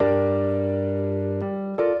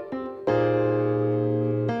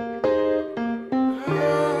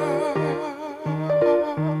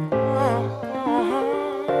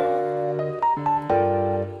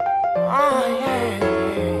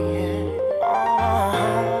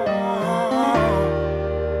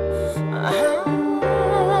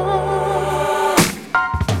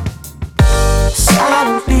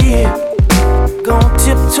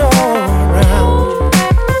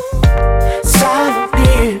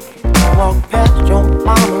walk past your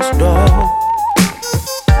mama's door.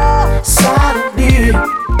 Suddenly,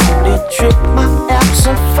 they trick my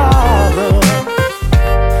absent father.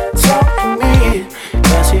 Talk to me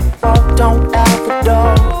as he walked on out the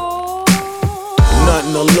door.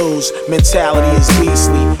 Nothing to lose, mentality is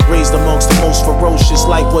beastly. Raised amongst the most ferocious,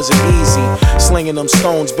 life wasn't easy. Slinging them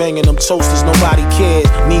stones, banging them toasters, nobody cared.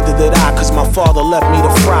 Neither did I, cause my father left me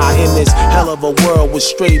to fry in this hell of a world with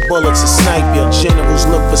stray bullets to snipe ya. Generals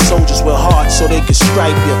look for soldiers with hearts so they can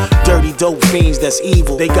stripe ya. Dirty dope fiends, that's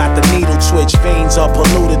evil. They got the needle twitch, veins are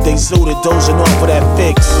polluted, they zooted, dozing off of that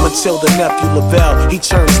fix. Matilda nephew Lavelle, he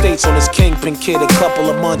turned states on his kingpin kid a couple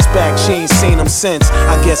of months back. She ain't seen him since.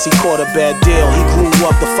 I guess he caught a bad deal. He grew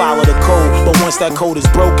up to follow the code, but once that code is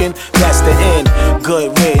broken, that's the end.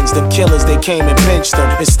 Good riddance, them killers, they came and pinched him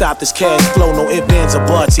and stopped his cash flow, no ifs, ands, or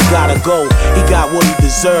buts. He gotta go, he got what he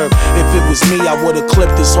deserved. If it was me, I would've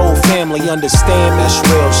clipped his whole family. Understand, that's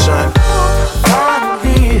real, son.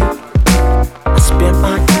 Finally, I spent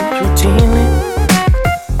my youth routinely.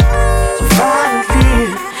 So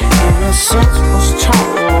finally, innocence was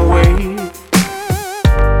torn away.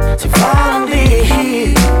 So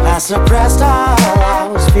finally, I suppressed all I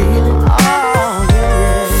was feeling. Oh,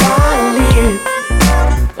 yeah. Finally,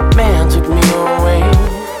 the man took me away.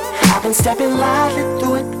 I've been stepping lightly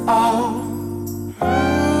through it all.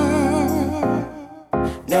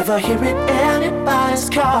 Never hearing anybody's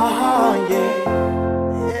call, yeah.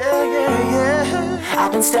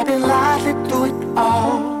 I've been stepping lightly through it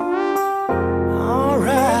all.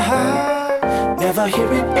 Alright. Never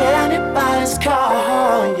hearing anybody's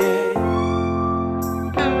call, yeah.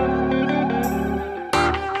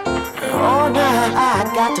 Oh, now I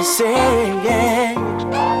got to say, yeah.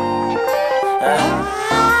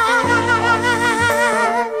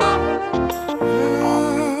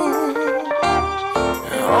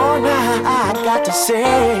 Oh, now I got to say,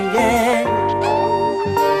 yeah.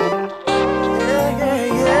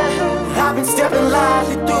 I've been stepping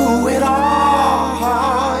lightly through it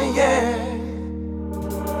all, yeah.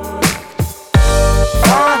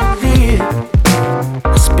 Finally,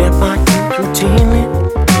 I spent my youth routinely.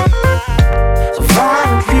 So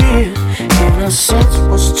finally, innocence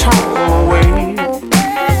was torn away.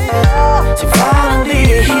 So finally,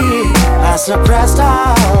 I suppressed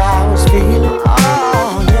all I was feeling.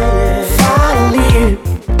 Oh, yeah. Finally,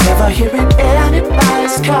 never hearing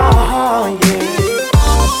anybody's call, yeah.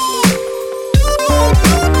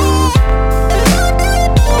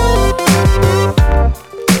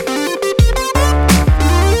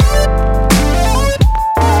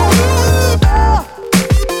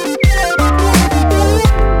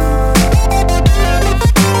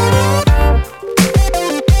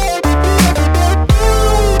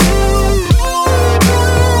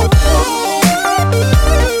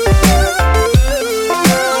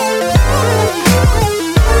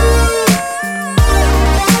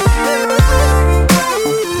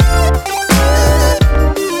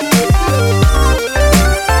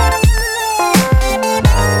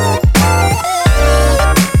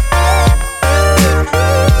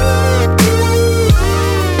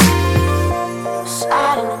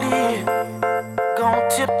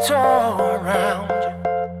 Tiptoe around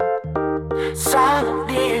you.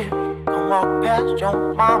 Silently, gonna walk past your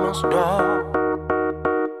mama's door.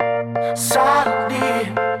 Silently,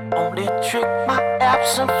 only trick my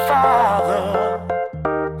absent father.